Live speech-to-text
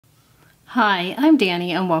Hi, I'm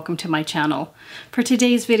Danny and welcome to my channel. For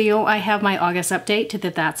today's video, I have my August update to the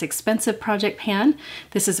That's Expensive project pan.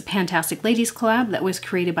 This is a Pantastic Ladies collab that was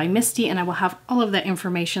created by Misty, and I will have all of that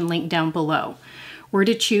information linked down below. We're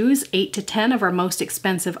to choose 8 to 10 of our most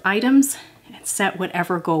expensive items and set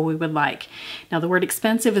whatever goal we would like. Now, the word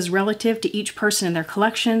expensive is relative to each person in their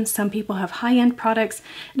collection. Some people have high-end products,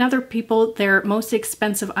 and other people, their most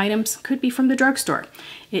expensive items could be from the drugstore.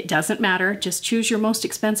 It doesn't matter, just choose your most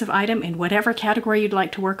expensive item in whatever category you'd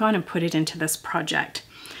like to work on and put it into this project.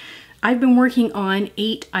 I've been working on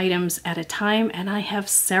 8 items at a time, and I have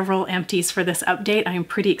several empties for this update I'm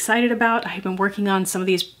pretty excited about. I've been working on some of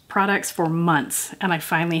these products for months, and I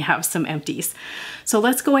finally have some empties. So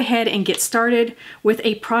let's go ahead and get started with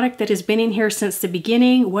a product that has been in here since the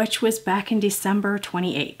beginning, which was back in December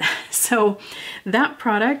 28th. So that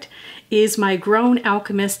product is my Grown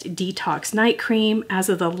Alchemist Detox Night Cream. As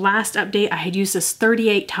of the last update, I had used this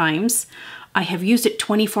 38 times. I have used it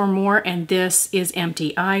 24 more, and this is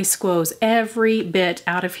empty. I squoze every bit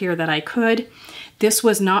out of here that I could. This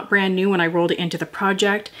was not brand new when I rolled it into the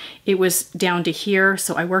project. It was down to here,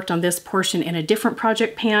 so I worked on this portion in a different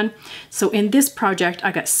project pan. So in this project,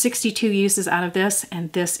 I got 62 uses out of this,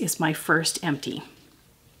 and this is my first empty.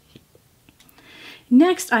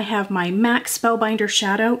 Next, I have my MAC Spellbinder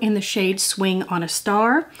Shadow in the shade Swing on a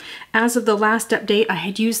Star. As of the last update, I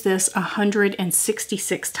had used this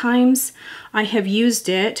 166 times. I have used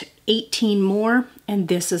it 18 more, and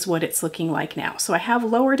this is what it's looking like now. So I have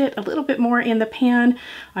lowered it a little bit more in the pan.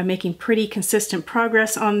 I'm making pretty consistent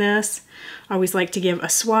progress on this. I always like to give a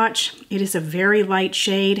swatch. It is a very light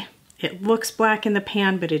shade. It looks black in the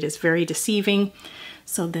pan, but it is very deceiving.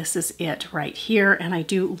 So this is it right here, and I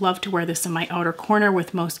do love to wear this in my outer corner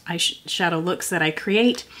with most eyeshadow looks that I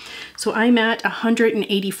create. So I'm at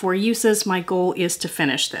 184 uses. My goal is to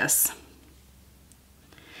finish this.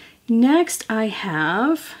 Next, I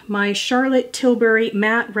have my Charlotte Tilbury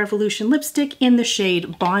Matte Revolution Lipstick in the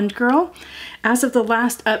shade Bond Girl. As of the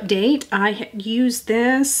last update, I had used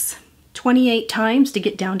this 28 times to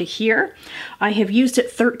get down to here. I have used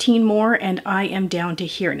it 13 more, and I am down to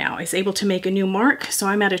here now. I was able to make a new mark, so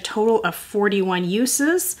I'm at a total of 41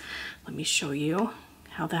 uses. Let me show you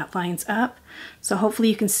how that lines up. So hopefully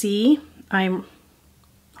you can see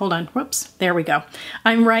hold on, whoops, there we go.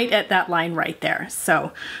 I'm right at that line right there.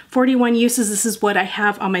 So 41 uses, this is what I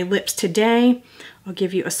have on my lips today. I'll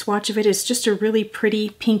give you a swatch of it. It's just a really pretty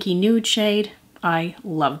pinky nude shade. I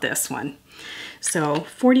love this one. So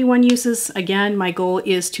 41 uses. Again, my goal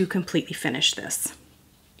is to completely finish this.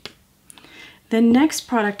 The next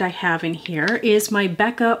product I have in here is my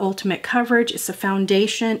Becca Ultimate Coverage. It's a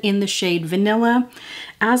foundation in the shade Vanilla.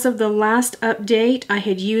 As of the last update, I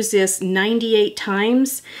had used this 98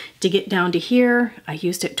 times to get down to here. I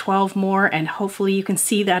used it 12 more, and hopefully you can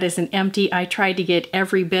see that as an empty. I tried to get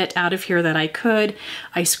every bit out of here that I could.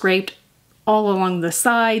 I scraped all along the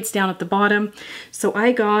sides, down at the bottom. So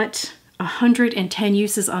I got 110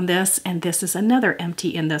 uses on this, and this is another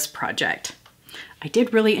empty in this project. I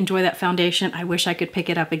did really enjoy that foundation. I wish I could pick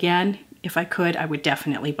it up again. If I could, I would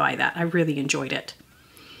definitely buy that. I really enjoyed it.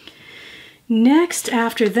 Next,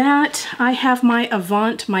 after that, I have my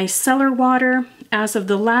Avant Micellar Water. As of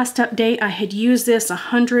the last update, I had used this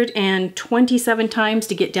 127 times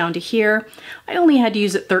to get down to here. I only had to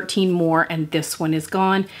use it 13 more, and this one is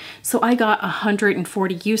gone. So I got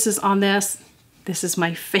 140 uses on this. This is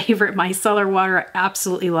my favorite micellar water. I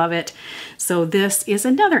absolutely love it. So this is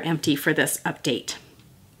another empty for this update.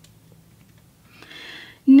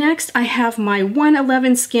 Next, I have my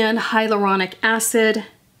 111 Skin Hyaluronic Acid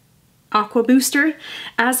Aqua Booster.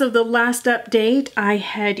 As of the last update, I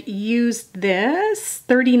had used this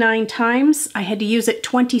 39 times. I had to use it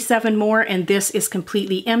 27 more, and this is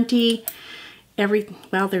completely empty.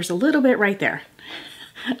 Well, there's a little bit right there.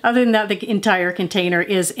 Other than that, the entire container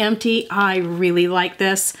is empty. I really like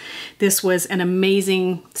this. This was an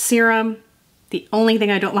amazing serum. The only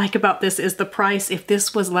thing I don't like about this is the price. If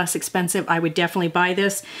this was less expensive, I would definitely buy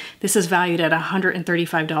this. This is valued at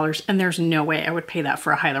 $135, and there's no way I would pay that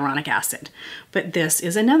for a hyaluronic acid. But this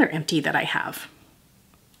is another empty that I have.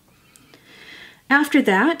 After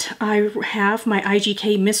that, I have my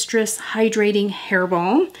IGK Mistress Hydrating Hair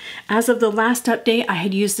Balm. As of the last update, I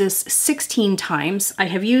had used this 16 times. I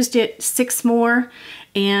have used it 6 more,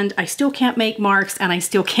 and I still can't make marks, and I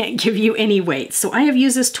still can't give you any weight. So I have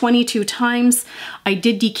used this 22 times. I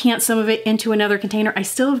did decant some of it into another container. I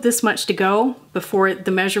still have this much to go before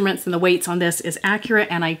the measurements and the weights on this is accurate,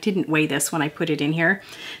 and I didn't weigh this when I put it in here.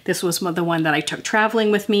 This was the one that I took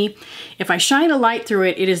traveling with me. If I shine a light through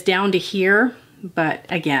it, it is down to here. But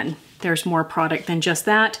again, there's more product than just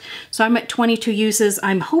that. So I'm at 22 uses.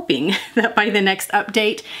 I'm hoping that by the next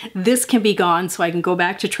update, this can be gone so I can go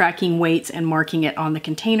back to tracking weights and marking it on the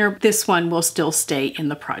container. This one will still stay in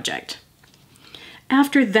the project.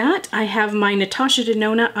 After that, I have my Natasha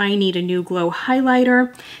Denona I Need a New Glow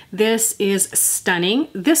highlighter. This is stunning.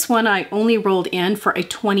 This one I only rolled in for a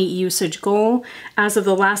 20 usage goal. As of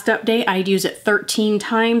the last update, I'd use it 13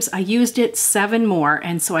 times. I used it 7 more,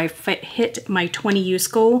 and so I hit my 20 use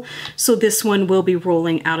goal. So this one will be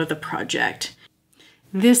rolling out of the project.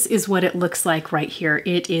 This is what it looks like right here.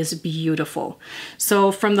 It is beautiful.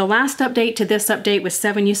 So from the last update to this update with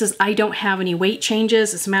 7 uses, I don't have any weight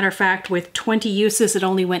changes. As a matter of fact, with 20 uses, it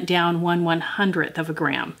only went down 1/100th of a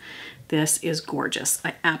gram. This is gorgeous.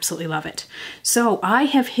 I absolutely love it. So I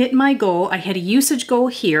have hit my goal. I had a usage goal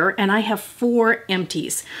here, and I have 4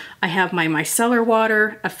 empties. I have my micellar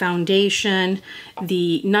water, a foundation,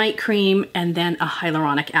 the night cream, and then a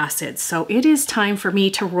hyaluronic acid. So it is time for me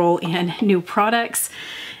to roll in new products.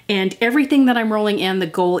 And everything that I'm rolling in, the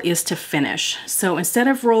goal is to finish. So instead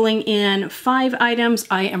of rolling in 5 items,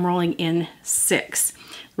 I am rolling in 6.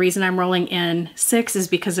 Reason I'm rolling in 6 is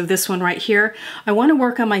because of this one right here. I want to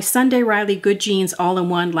work on my Sunday Riley Good Genes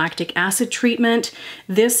All-in-One Lactic Acid Treatment.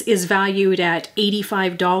 This is valued at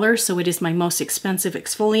 $85, so it is my most expensive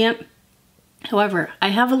exfoliant. However, I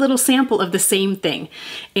have a little sample of the same thing,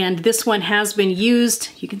 and this one has been used.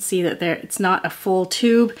 You can see that there it's not a full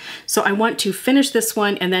tube. So I want to finish this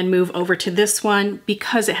one and then move over to this one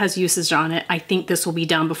because it has usage on it. I think this will be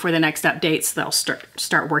done before the next update, so they'll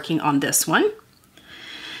start working on this one.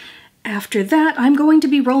 After that, I'm going to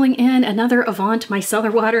be rolling in another Avant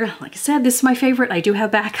micellar water. Like I said, this is my favorite. I do have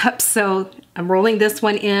backups, so I'm rolling this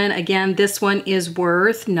one in. Again, this one is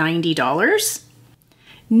worth $90.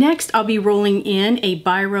 Next, I'll be rolling in a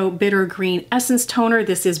Biro Bitter Green Essence Toner.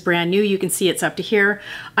 This is brand new. You can see it's up to here.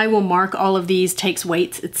 I will mark all of these, takes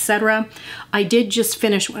weights, etc. I did just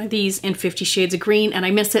finish one of these in 50 Shades of Green, and I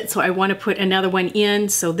miss it, so I want to put another one in.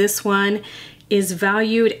 So this one is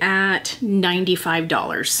valued at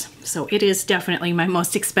 $95. So it is definitely my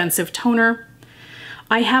most expensive toner.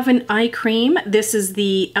 I have an eye cream. This is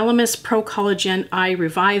the Alchemist Pro Collagen Eye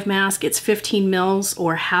Revive Mask. It's 15 mils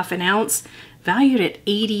or half an ounce, valued at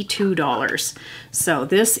 $82. So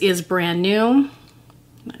this is brand new.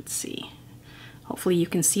 Let's see. Hopefully you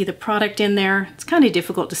can see the product in there. It's kind of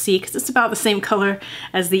difficult to see because it's about the same color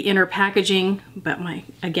as the inner packaging, but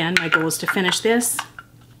again, my goal is to finish this.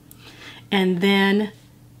 And then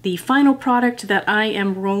the final product that I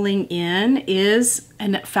am rolling in is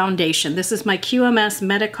a foundation. This is my QMS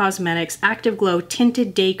Meta Cosmetics Active Glow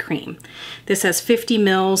Tinted Day Cream. This has 50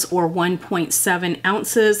 mils or 1.7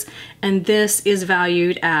 ounces, and this is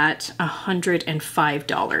valued at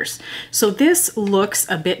 $105. So this looks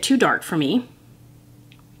a bit too dark for me.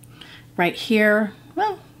 Right here,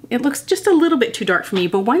 well, it looks just a little bit too dark for me,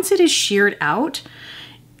 but once it is sheared out,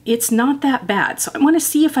 it's not that bad. So I want to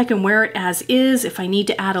see if I can wear it as is, if I need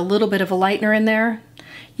to add a little bit of a lightener in there.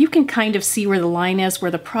 You can kind of see where the line is, where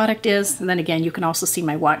the product is, and then again, you can also see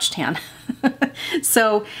my watch tan.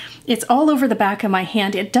 So it's all over the back of my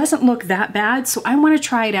hand. It doesn't look that bad, so I want to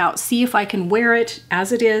try it out, see if I can wear it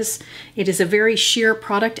as it is. It is a very sheer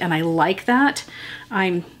product, and I like that.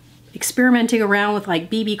 I'm experimenting around with like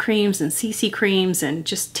BB creams and CC creams and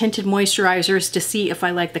just tinted moisturizers to see if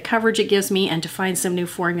I like the coverage it gives me and to find some new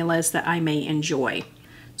formulas that I may enjoy.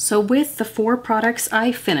 So with the 4 products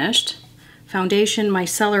I finished, foundation,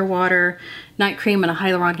 micellar water, night cream, and a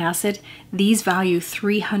hyaluronic acid, these value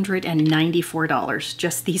 $394,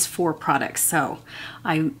 just these 4 products. So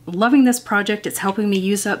I'm loving this project. It's helping me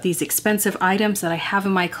use up these expensive items that I have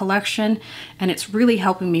in my collection, and it's really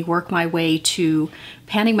helping me work my way to,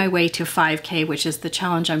 panning my way to 5K, which is the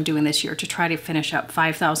challenge I'm doing this year, to try to finish up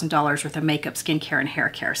 $5,000 worth of makeup, skincare, and hair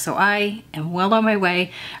care. So I am well on my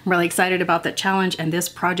way. I'm really excited about that challenge, and this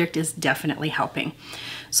project is definitely helping.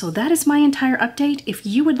 So that is my entire update. If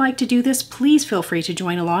you would like to do this, please feel free to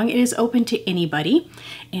join along. It is open to anybody.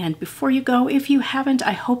 And before you go, if you haven't,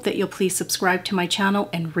 I hope that you'll please subscribe to my channel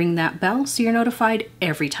and ring that bell so you're notified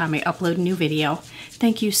every time I upload a new video.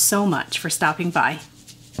 Thank you so much for stopping by.